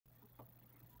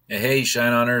Hey,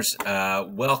 ShineOners.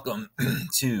 Welcome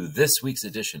to this week's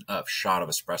edition of Shot of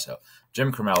Espresso.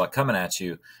 Jim Cremella coming at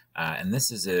you, and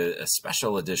this is a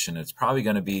special edition. It's probably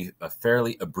going to be a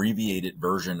fairly abbreviated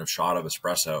version of Shot of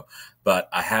Espresso, but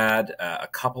I had a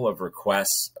couple of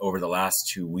requests over the last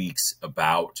 2 weeks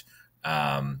about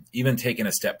even taking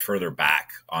a step further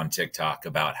back on TikTok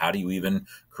about how do you even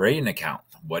create an account?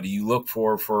 What do you look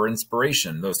for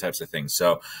inspiration? Those types of things.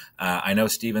 So I know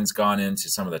Steven's gone into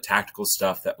some of the tactical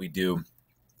stuff that we do,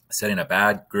 setting up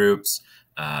ad groups,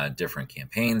 different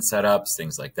campaign setups,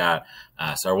 things like that.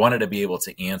 So I wanted to be able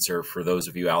to answer for those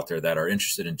of you out there that are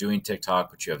interested in doing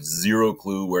TikTok, but you have zero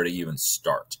clue where to even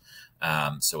start.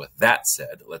 So with that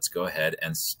said, let's go ahead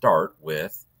and start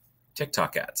with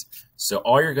TikTok ads. So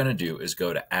all you're going to do is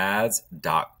go to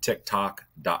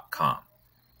ads.tiktok.com.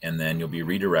 and then you'll be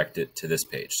redirected to this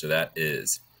page. So that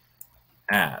is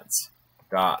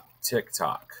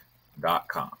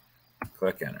ads.tiktok.com.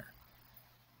 Click enter.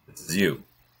 This is you,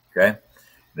 okay?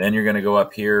 Then you're gonna go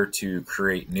up here to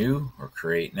create new or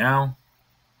create now.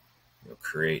 You'll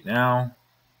create now.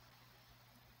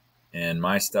 And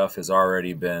my stuff has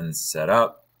already been set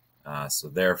up, so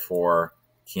therefore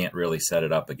can't really set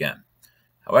it up again.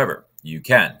 However, you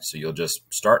can. So you'll just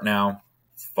start now,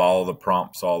 follow the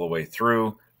prompts all the way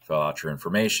through, fill out your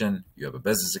information. You have a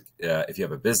business. If you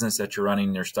have a business that you're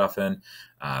running your stuff in,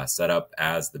 set up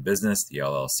as the business, the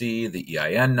LLC, the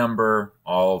EIN number,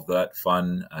 all of that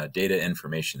fun data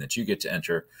information that you get to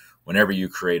enter whenever you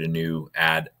create a new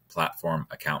ad platform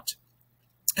account.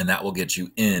 And that will get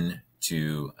you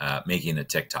into making a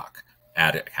TikTok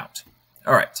ad account.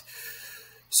 All right.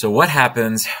 So what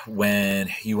happens when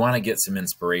you want to get some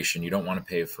inspiration? You don't want to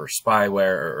pay for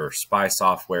spyware or spy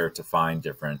software to find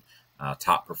different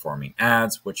top performing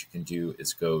ads. What you can do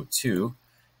is go to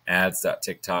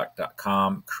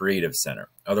ads.tiktok.com Creative Center.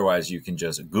 Otherwise, you can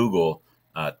just Google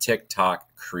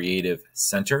TikTok Creative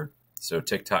Center. So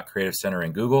TikTok Creative Center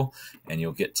in Google, and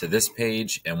you'll get to this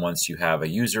page. And once you have a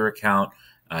user account,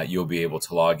 you'll be able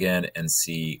to log in and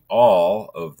see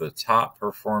all of the top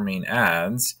performing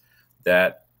ads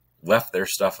that left their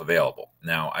stuff available.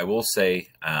 Now, I will say,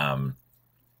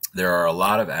 there are a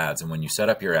lot of ads, and when you set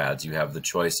up your ads, you have the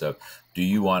choice of do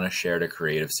you want to share to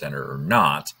Creative Center or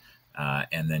not,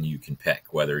 and then you can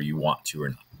pick whether you want to or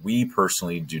not. We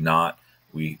personally do not.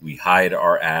 We hide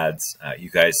our ads. You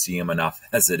guys see them enough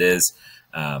as it is,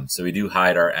 so we do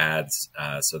hide our ads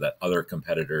so that other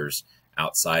competitors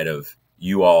outside of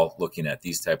you all looking at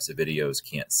these types of videos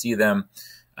can't see them.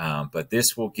 But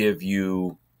this will give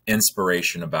you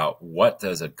inspiration about what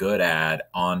does a good ad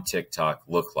on TikTok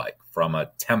look like from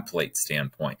a template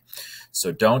standpoint.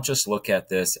 So don't just look at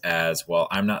this as, well,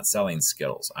 I'm not selling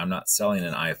Skittles. I'm not selling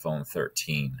an iPhone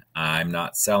 13. I'm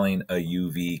not selling a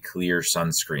UV clear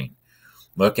sunscreen.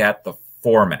 Look at the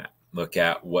format. Look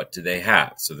at what do they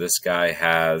have. So this guy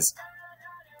has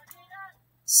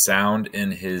sound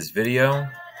in his video,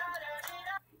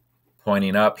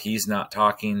 pointing up. He's not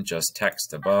talking, just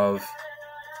text above,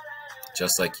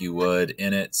 just like you would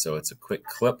in it. So it's a quick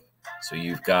clip. So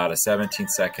you've got a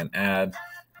 17-second ad.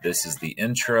 This is the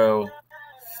intro.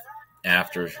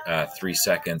 After 3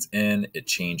 seconds in, it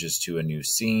changes to a new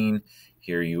scene.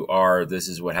 Here you are. This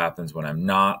is what happens when I'm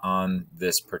not on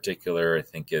this particular, I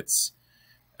think it's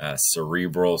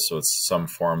cerebral, so it's some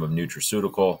form of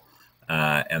nutraceutical.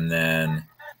 And then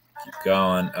keep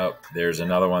going. Oh, there's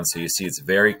another one. So you see it's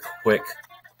very quick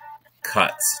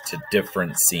cuts to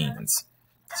different scenes.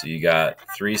 So you got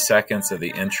 3 seconds of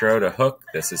the intro to hook.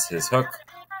 This is his hook.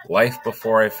 Life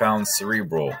before I found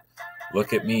cerebral.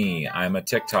 Look at me. I'm a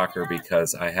TikToker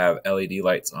because I have LED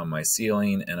lights on my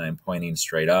ceiling and I'm pointing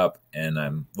straight up and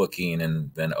I'm looking,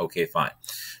 and then okay, fine.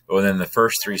 But within the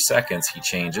first 3 seconds, he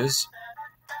changes.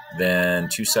 Then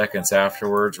 2 seconds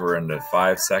afterwards, we're into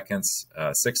 5 seconds,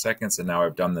 6 seconds, and now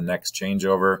I've done the next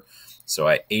changeover. So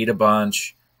I ate a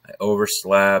bunch. I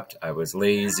overslept, I was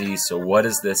lazy. So what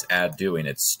is this ad doing?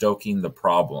 It's stoking the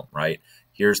problem, right?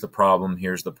 Here's the problem,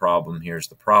 here's the problem, here's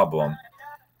the problem.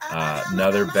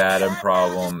 Another bad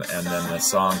problem, and then the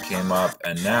song came up,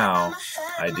 and now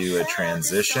I do a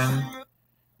transition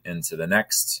into the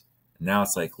next. Now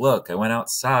it's like, look, I went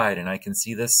outside and I can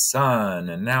see the sun,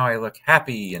 and now I look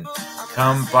happy, and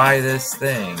come buy this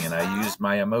thing. And I use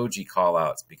my emoji call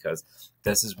outs because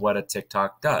this is what a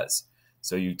TikTok does.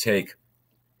 So you take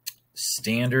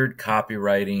standard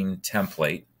copywriting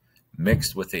template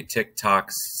mixed with a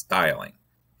TikTok styling,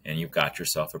 and you've got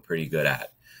yourself a pretty good ad.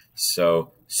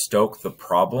 So stoke the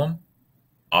problem,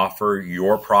 offer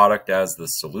your product as the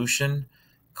solution,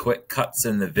 quick cuts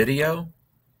in the video,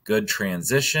 good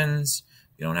transitions.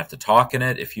 You don't have to talk in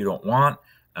it if you don't want.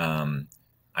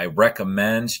 I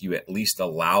recommend you at least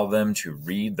allow them to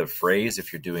read the phrase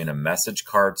if you're doing a message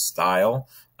card style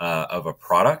of a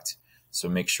product. So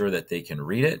make sure that they can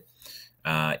read it.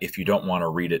 If you don't want to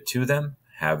read it to them,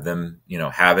 have them,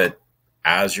 have it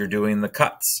as you're doing the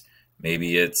cuts.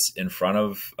 Maybe it's in front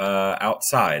of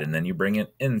outside, and then you bring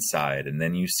it inside, and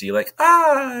then you see like,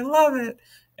 I love it.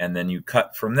 And then you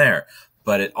cut from there.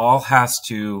 But it all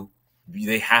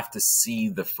they have to see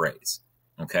the phrase.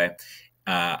 Okay.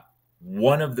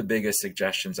 One of the biggest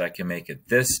suggestions I can make at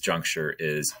this juncture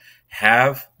is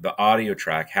have the audio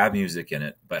track, have music in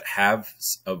it, but have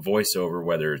a voiceover,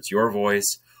 whether it's your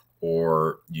voice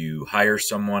or you hire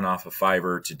someone off of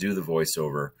Fiverr to do the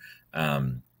voiceover.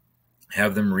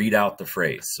 Have them read out the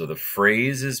phrase. So the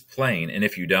phrase is playing. And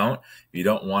if you don't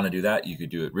want to do that, you could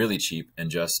do it really cheap and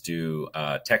just do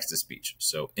text to speech.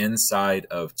 So inside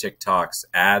of TikTok's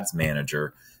ads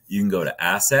manager, you can go to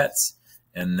assets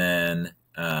and then,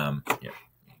 here,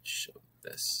 let me show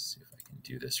this, see if I can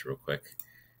do this real quick.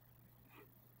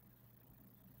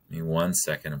 Give me 1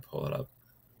 second and pull it up.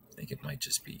 I think it might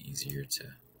just be easier to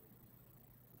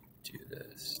do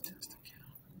this. Test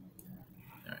account.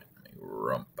 All right, let me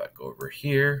rump back over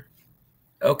here.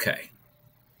 Okay.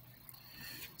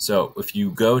 So if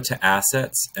you go to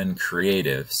assets and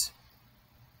creatives,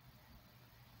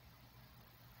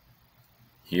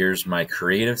 here's my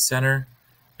creative center.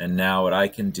 And now what I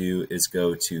can do is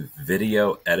go to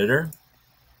video editor.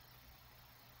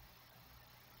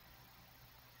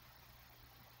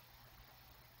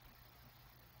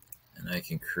 And I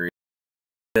can create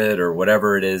it or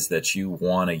whatever it is that you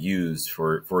want to use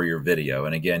for your video.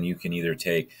 And again, you can either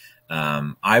take,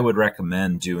 I would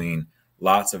recommend doing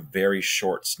lots of very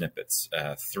short snippets,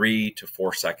 3 to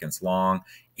 4 seconds long.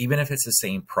 Even if it's the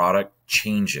same product,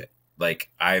 change it.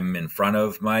 Like I'm in front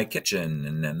of my kitchen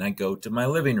and then I go to my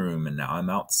living room and now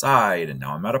I'm outside and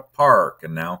now I'm at a park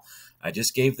and now I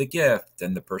just gave the gift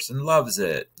and the person loves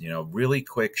it. Really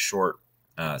quick, short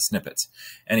snippets.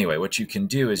 Anyway, what you can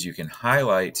do is you can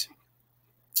highlight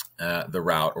the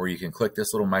route, or you can click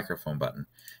this little microphone button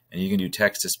and you can do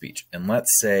text to speech. And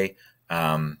let's say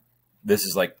this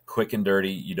is like quick and dirty.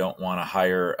 You don't want to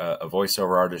hire a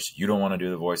voiceover artist. You don't want to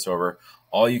do the voiceover.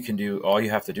 All you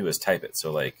have to do is type it.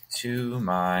 So like, to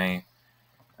my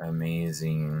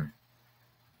amazing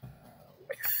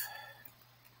wife,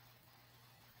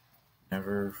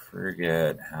 never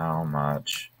forget how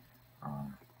much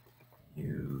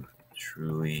you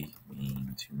truly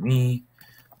mean to me.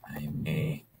 I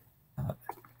may not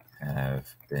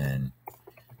have been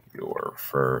your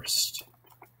first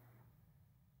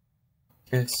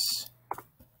kiss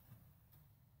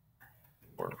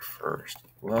or first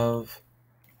love,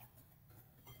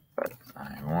 but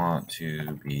I want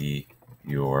to be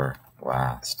your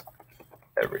last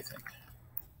everything.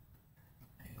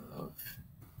 I love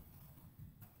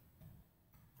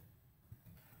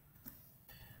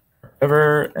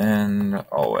forever and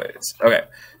always. Okay,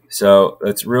 so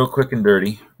it's real quick and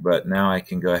dirty, but now I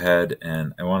can go ahead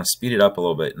and I want to speed it up a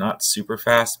little bit. Not super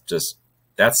fast, just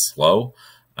that's slow.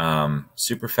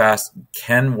 Super fast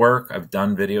can work. I've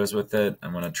done videos with it.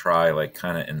 I'm going to try like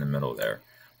kind of in the middle there.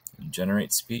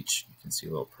 Generate speech. You can see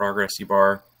a little progressy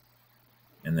bar.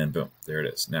 And then boom, there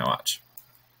it is. Now watch.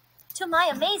 To my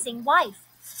amazing wife,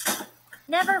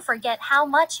 never forget how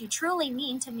much you truly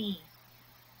mean to me.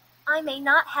 I may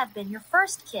not have been your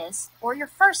first kiss or your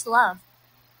first love,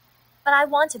 but I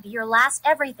want to be your last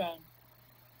everything.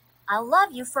 I'll love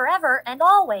you forever and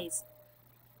always.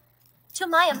 To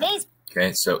my amazing...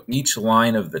 Okay, so each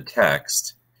line of the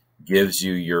text gives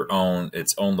you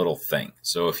its own little thing.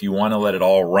 So if you want to let it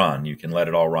all run, you can let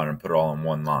it all run and put it all in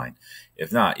one line.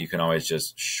 If not, you can always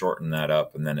just shorten that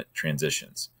up and then it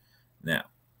transitions. Now,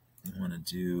 I want to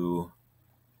do,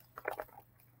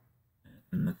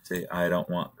 let's say I don't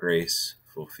want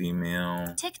graceful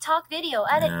female. TikTok video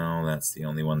edit. No, that's the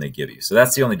only one they give you. So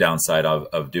that's the only downside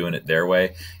of doing it their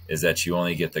way, is that you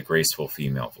only get the graceful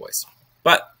female voice.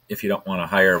 But if you don't want to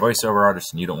hire a voiceover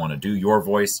artist and you don't want to do your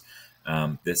voice,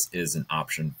 this is an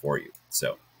option for you.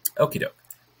 So, okie doke.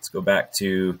 Let's go back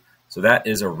to, so that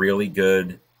is a really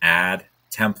good ad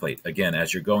template. Again,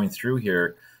 as you're going through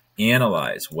here,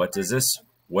 analyze what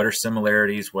are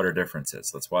similarities, what are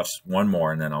differences. Let's watch one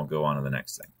more and then I'll go on to the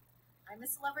next thing. I'm a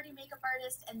celebrity makeup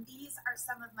artist and these are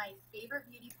some of my favorite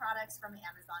beauty products from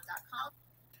Amazon.com.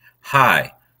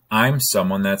 Hi. I'm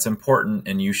someone that's important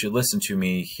and you should listen to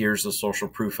me. Here's the social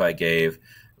proof I gave.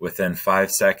 Within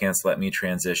 5 seconds, let me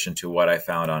transition to what I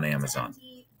found on Amazon.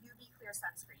 UV clear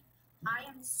sunscreen. I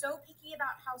am so picky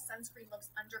about how sunscreen looks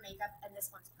under makeup and this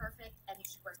one's perfect and you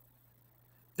should wear.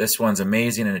 This one's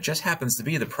amazing and it just happens to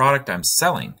be the product I'm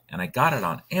selling and I got it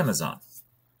on Amazon.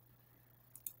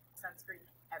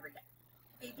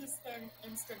 an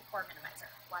instant pore minimizer.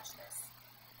 Watch this.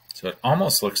 So it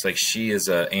almost looks like she is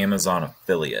an Amazon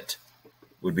affiliate,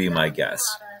 would be my guess.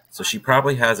 So she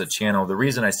probably has a channel. The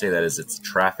reason I say that is it's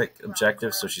traffic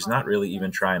objective, so she's not really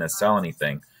even trying to sell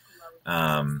anything.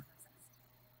 Let me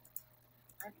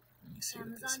see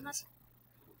what this is.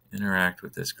 Interact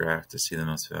with this graph to see the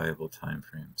most valuable time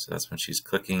frame. So that's when she's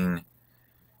clicking.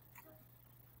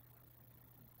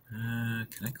 Can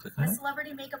I click on it? I'm a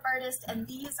celebrity makeup artist, and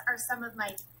these are some of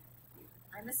my...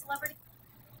 I'm a celebrity...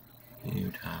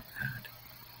 View top ad.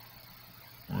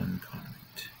 One comment.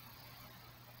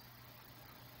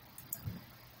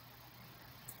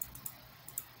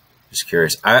 Just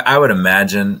curious. I would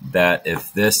imagine that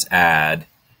if this ad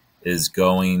is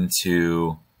going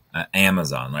to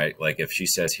Amazon, right? Like if she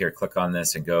says, here, click on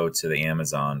this and go to the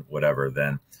Amazon, whatever,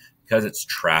 then because it's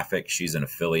traffic, she's an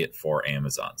affiliate for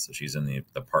Amazon. So she's in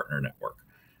the partner network.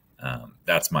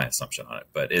 That's my assumption on it.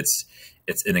 But it's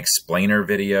an explainer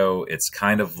video. It's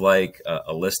kind of like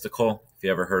a listicle, if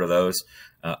you ever heard of those.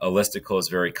 A listicle is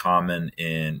very common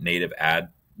in native ad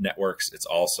networks. It's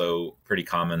also pretty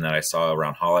common that I saw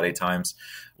around holiday times.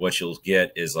 What you'll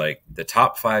get is like the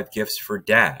top 5 gifts for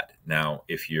dad. Now,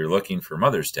 if you're looking for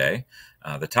Mother's Day,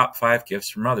 the top 5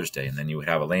 gifts for Mother's Day, and then you would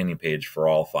have a landing page for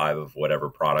all 5 of whatever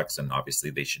products, and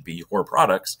obviously they should be your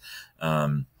products.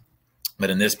 But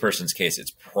in this person's case,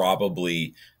 it's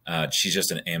probably she's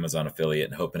just an Amazon affiliate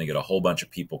and hoping to get a whole bunch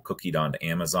of people cookied onto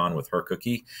Amazon with her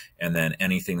cookie. And then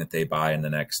anything that they buy in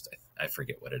the next, I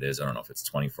forget what it is. I don't know if it's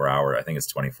 24 hours. I think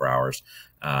it's 24 hours.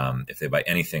 If they buy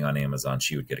anything on Amazon,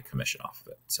 she would get a commission off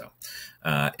of it. So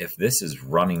if this is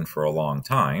running for a long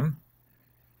time,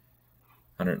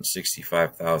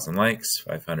 165,000 likes,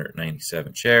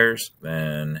 597 shares,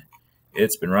 then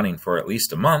it's been running for at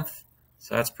least a month.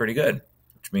 So that's pretty good,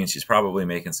 which means she's probably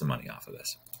making some money off of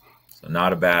this. So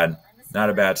not a bad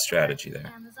strategy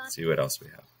there. Let's see what else we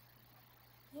have.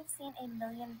 You've seen a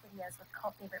million videos with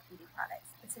cult favorite beauty products,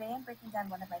 but today I'm breaking down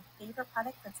one of my favorite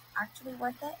products that's actually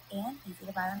worth it and easy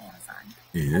to buy on Amazon.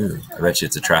 Ew, I bet you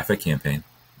it's a traffic campaign.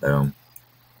 Boom.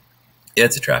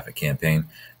 It's a traffic campaign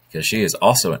because she is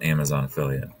also an Amazon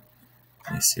affiliate.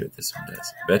 Let me see what this one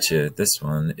does. I bet you this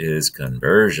one is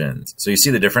conversions. So you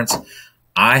see the difference?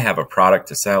 I have a product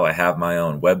to sell. I have my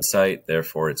own website.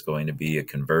 Therefore, it's going to be a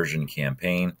conversion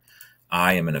campaign.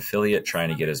 I am an affiliate trying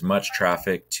to get as much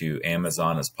traffic to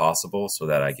Amazon as possible so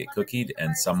that I get cookied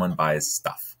and someone buys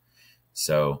stuff.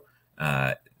 So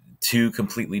 2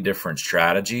 completely different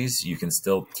strategies. You can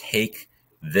still take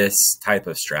this type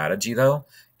of strategy, though,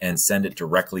 and send it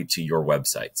directly to your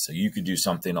website. So you could do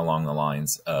something along the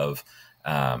lines of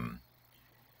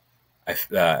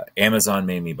Amazon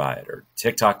made me buy it, or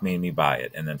TikTok made me buy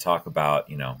it, and then talk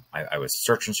about, I was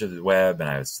searching through the web and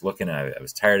I was looking and I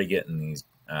was tired of getting these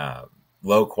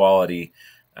low quality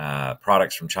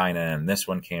products from China, and this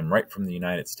one came right from the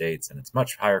United States and it's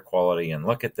much higher quality, and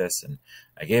look at this, and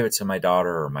I gave it to my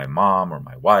daughter or my mom or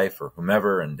my wife or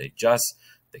whomever, and they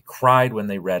cried when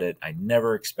they read it. I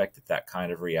never expected that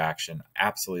kind of reaction.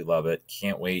 Absolutely love it.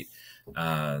 Can't wait.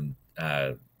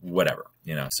 Whatever,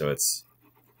 so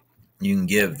you can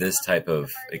give this type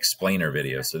of explainer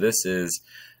video. So this is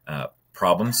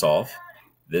problem solve.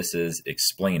 This is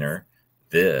explainer.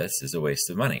 This is a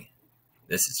waste of money.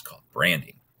 This is called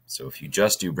branding. So if you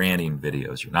just do branding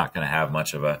videos, you're not going to have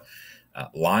much of a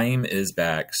Lime is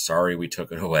back. Sorry, we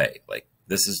took it away. Like,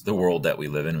 this is the world that we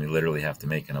live in. We literally have to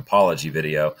make an apology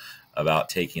video about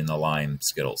taking the Lime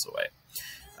Skittles away.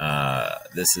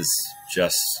 This is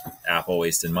just Apple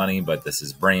wasting money, but this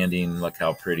is branding. Look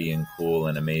how pretty and cool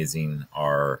and amazing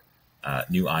our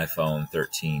new iPhone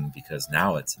 13, because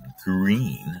now it's in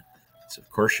green. So of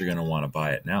course you're going to want to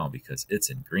buy it now because it's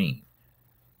in green.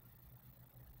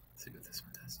 Let's see what this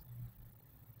one does.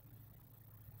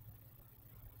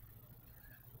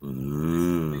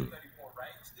 Ooh.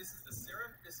 This is the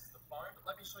serum, this is the foam, but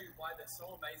let me show you why they're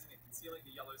so amazing at concealing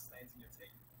the yellow stains in your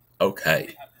teeth. Okay.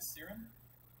 We have the serum.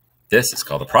 This is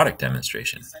called a product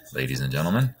demonstration, ladies and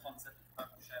gentlemen.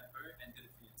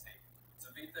 So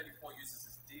V34 uses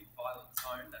this deep violet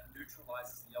tone that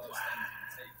neutralizes the yellow stains in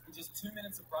your teeth. In just 2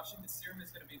 minutes of brushing, the serum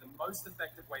is going to be the most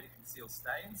effective way to conceal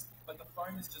stains, but the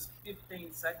foam is just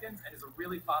 15 seconds and is a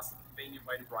really fast and convenient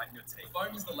way to brighten your teeth. The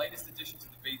foam is the latest addition to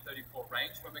the V34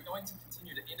 range, where we're going to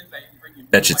continue to innovate and bring you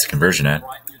Bet you it's a conversion ad.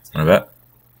 What about?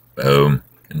 Boom.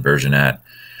 Conversion ad.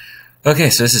 Okay,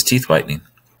 so this is teeth whitening.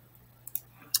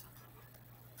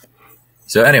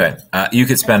 So anyway, you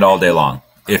could spend all day long.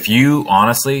 If you,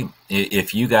 honestly,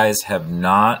 if you guys have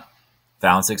not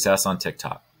found success on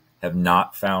TikTok, have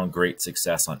not found great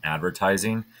success on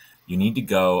advertising, you need to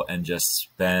go and just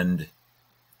spend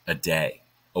a day,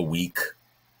 a week,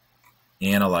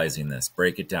 analyzing this,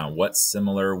 break it down. What's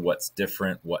similar? What's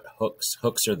different? What hooks?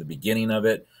 Hooks are the beginning of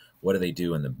it. What do they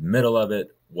do in the middle of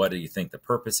it? What do you think the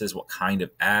purpose is? What kind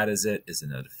of ad is it? Is it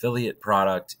an affiliate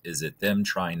product? Is it them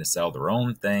trying to sell their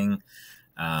own thing?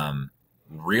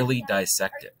 Really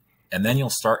dissect it. And then you'll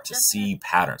start to see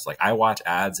patterns. Like I watch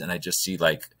ads and I just see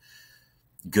like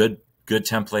good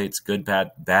templates,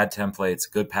 bad templates,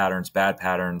 good patterns, bad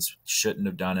patterns, shouldn't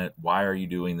have done it. Why are you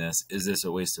doing this? Is this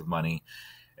a waste of money?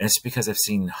 And it's because I've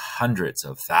seen hundreds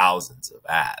of thousands of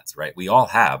ads, right? We all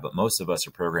have, but most of us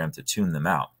are programmed to tune them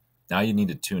out. Now you need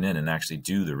to tune in and actually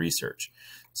do the research.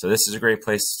 So this is a great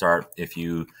place to start if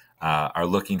you are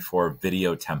looking for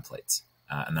video templates.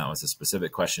 And that was a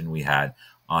specific question we had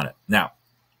on it. Now,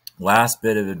 last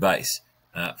bit of advice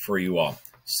for you all,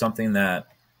 something that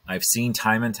I've seen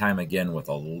time and time again with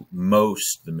the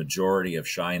majority of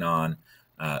ShineOn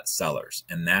sellers,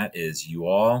 and that is you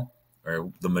all,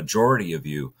 or the majority of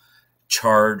you,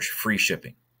 charge free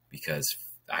shipping because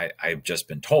I've just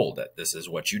been told that this is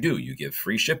what you do. You give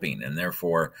free shipping, and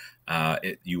therefore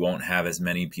you won't have as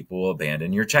many people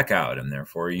abandon your checkout, and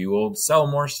therefore you will sell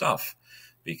more stuff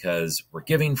because we're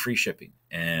giving free shipping.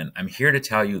 And I'm here to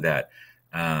tell you that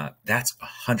that's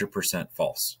 100%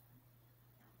 false.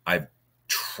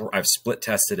 I've split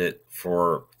tested it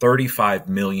for $35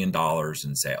 million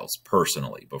in sales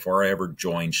personally. Before I ever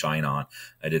joined ShineOn,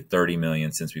 I did 30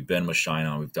 million. Since we've been with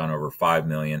ShineOn, we've done over 5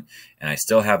 million. And I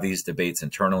still have these debates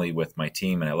internally with my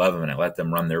team, and I love them, and I let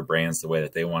them run their brands the way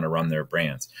that they want to run their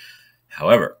brands.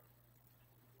 However,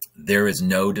 there is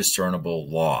no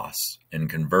discernible loss in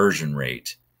conversion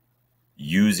rate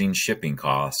using shipping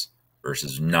costs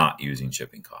versus not using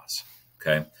shipping costs.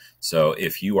 Okay. So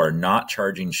if you are not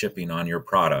charging shipping on your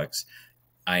products,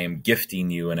 I am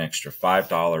gifting you an extra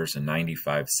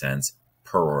 $5.95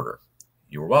 per order.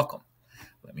 You're welcome.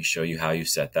 Let me show you how you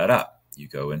set that up. You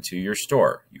go into your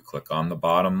store, you click on the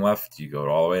bottom left, you go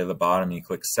all the way to the bottom, you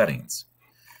click settings.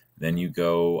 Then you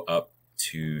go up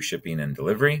to shipping and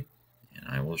delivery, and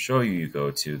I will show you, you go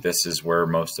to, this is where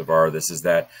most of our, this is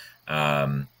that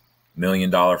 $1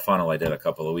 million funnel I did a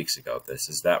couple of weeks ago. This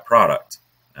is that product.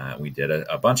 We did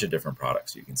a bunch of different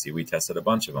products. You can see we tested a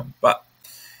bunch of them, but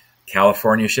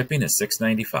California shipping is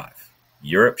 $6.95.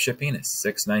 Europe shipping is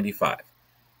 $6.95.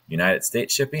 United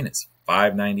States shipping is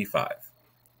 $5.95.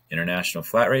 International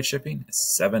flat rate shipping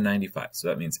is $7.95. So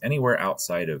that means anywhere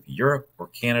outside of Europe or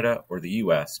Canada or the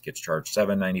US gets charged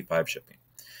 $7.95 shipping.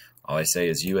 All I say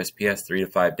is USPS 3 to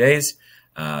 5 days.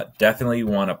 Definitely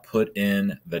want to put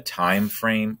in the time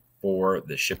frame for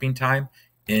the shipping time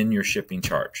in your shipping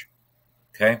charge.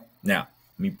 Okay, now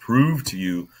let me prove to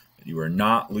you that you are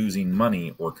not losing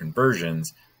money or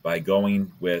conversions by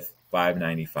going with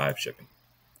 $5.95 shipping.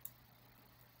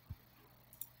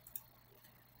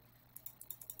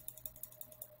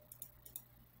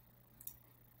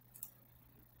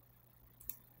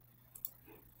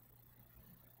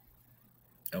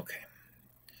 Okay,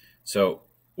 so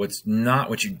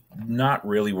what you're not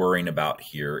really worrying about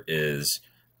here is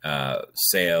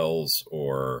sales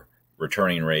or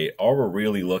returning rate. All we're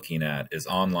really looking at is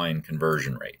online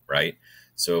conversion rate, right?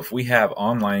 So if we have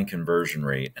online conversion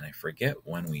rate, and I forget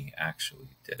when we actually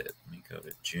did it. Let me go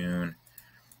to June,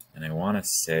 and I want to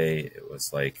say it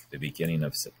was like the beginning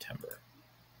of September.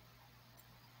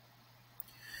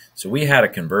 So we had a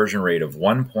conversion rate of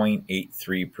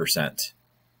 1.83%.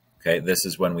 Okay, this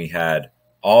is when we had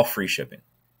all free shipping.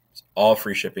 All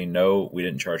free shipping. No, we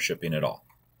didn't charge shipping at all.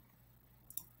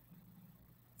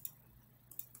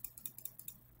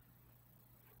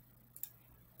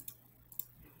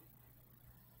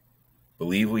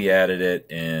 Believe we added it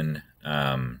in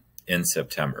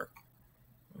September.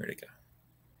 Where'd it go?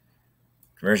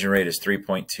 Conversion rate is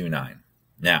 3.29.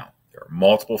 Now, there are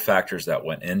multiple factors that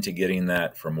went into getting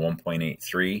that from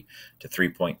 1.83 to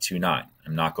 3.29.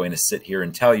 I'm not going to sit here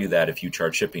and tell you that if you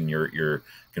charge shipping, your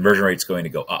conversion rate is going to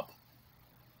go up.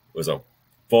 It was a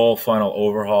full funnel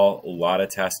overhaul, a lot of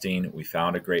testing. We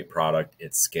found a great product.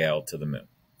 It scaled to the moon.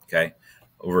 Okay,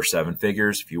 over 7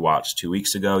 figures. If you watched 2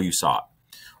 weeks ago, you saw it.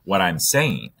 What I'm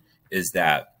saying is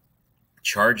that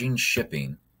charging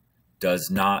shipping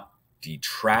does not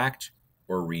detract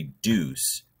or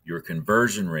reduce your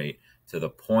conversion rate to the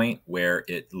point where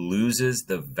it loses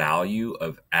the value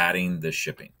of adding the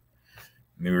shipping.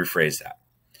 Let me rephrase that.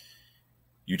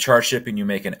 You charge shipping, you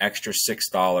make an extra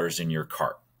 $6 in your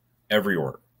cart every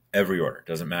order. Every order.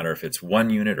 Doesn't matter if it's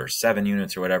 1 unit or 7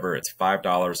 units or whatever, it's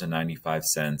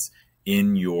 $5.95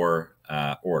 in your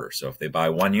order. So if they buy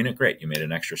 1 unit, great. You made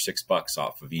an extra $6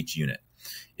 off of each unit.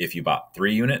 If you bought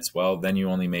 3 units, well, then you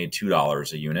only made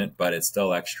 $2 a unit, but it's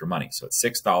still extra money. So it's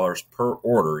 $6 per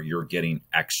order you're getting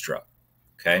extra.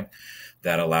 Okay.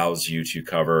 That allows you to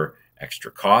cover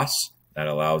extra costs. That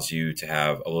allows you to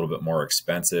have a little bit more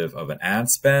expensive of an ad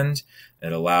spend.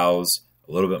 It allows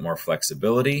a little bit more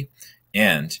flexibility,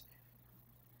 and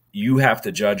you have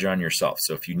to judge on yourself.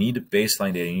 So if you need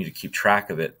baseline data, you need to keep track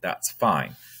of it, that's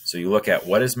fine. So you look at,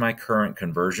 what is my current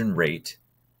conversion rate?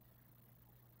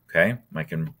 Okay, my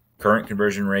current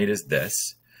conversion rate is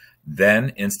this. Then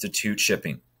institute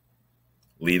shipping.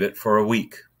 Leave it for a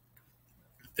week.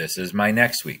 This is my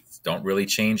next week. Don't really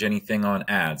change anything on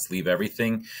ads. Leave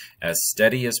everything as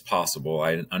steady as possible.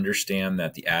 I understand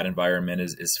that the ad environment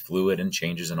is fluid and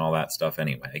changes and all that stuff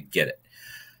anyway. I get it.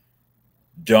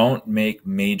 Don't make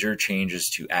major changes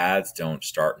to ads. Don't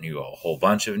start a whole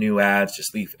bunch of new ads.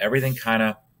 Just leave everything kind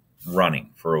of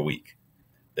running for a week.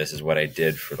 This is what I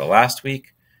did for the last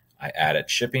week. I added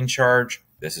shipping charge.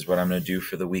 This is what I'm going to do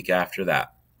for the week after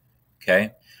that.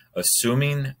 Okay.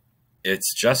 Assuming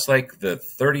it's just like the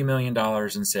 $30 million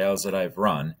in sales that I've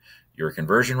run, your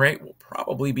conversion rate will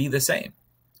probably be the same,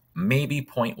 maybe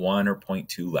 0.1 or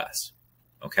 0.2 less.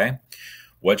 Okay.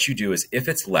 What you do is, if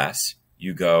it's less,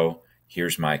 you go,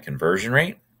 here's my conversion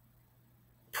rate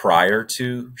prior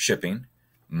to shipping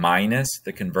minus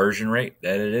the conversion rate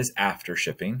that it is after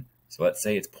shipping. So let's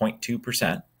say it's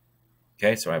 0.2%.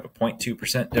 Okay, so I have a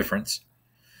 0.2% difference.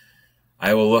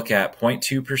 I will look at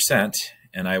 0.2%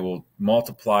 and I will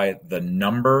multiply the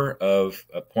number of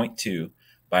 0.2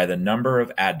 by the number of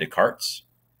add to carts.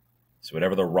 So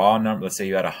whatever the raw number, let's say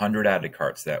you had 100 add to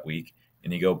carts that week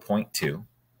and you go 0.2.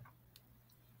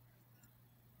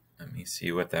 Let me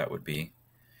see what that would be.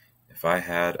 If I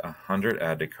had 100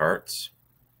 add to carts,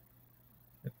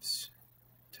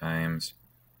 times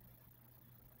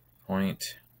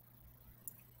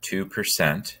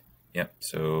 0.2%. Yep,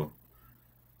 so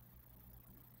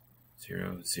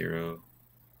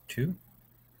 0.002.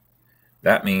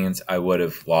 That means I would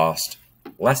have lost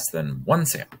less than one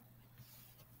sale.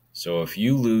 So if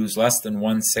you lose less than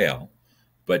one sale,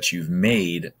 but you've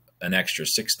made an extra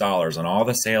 $6 on all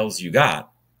the sales you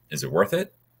got, is it worth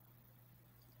it?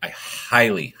 I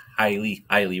highly, highly,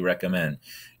 highly recommend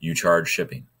you charge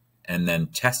shipping and then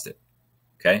test it.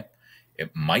 Okay.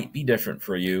 It might be different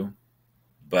for you,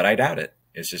 but I doubt it.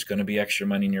 It's just going to be extra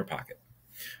money in your pocket.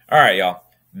 All right, y'all.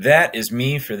 That is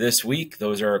me for this week.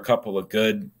 Those are a couple of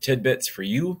good tidbits for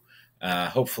you.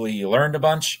 Hopefully you learned a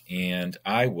bunch, and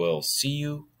I will see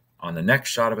you on the next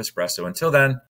shot of espresso. Until then,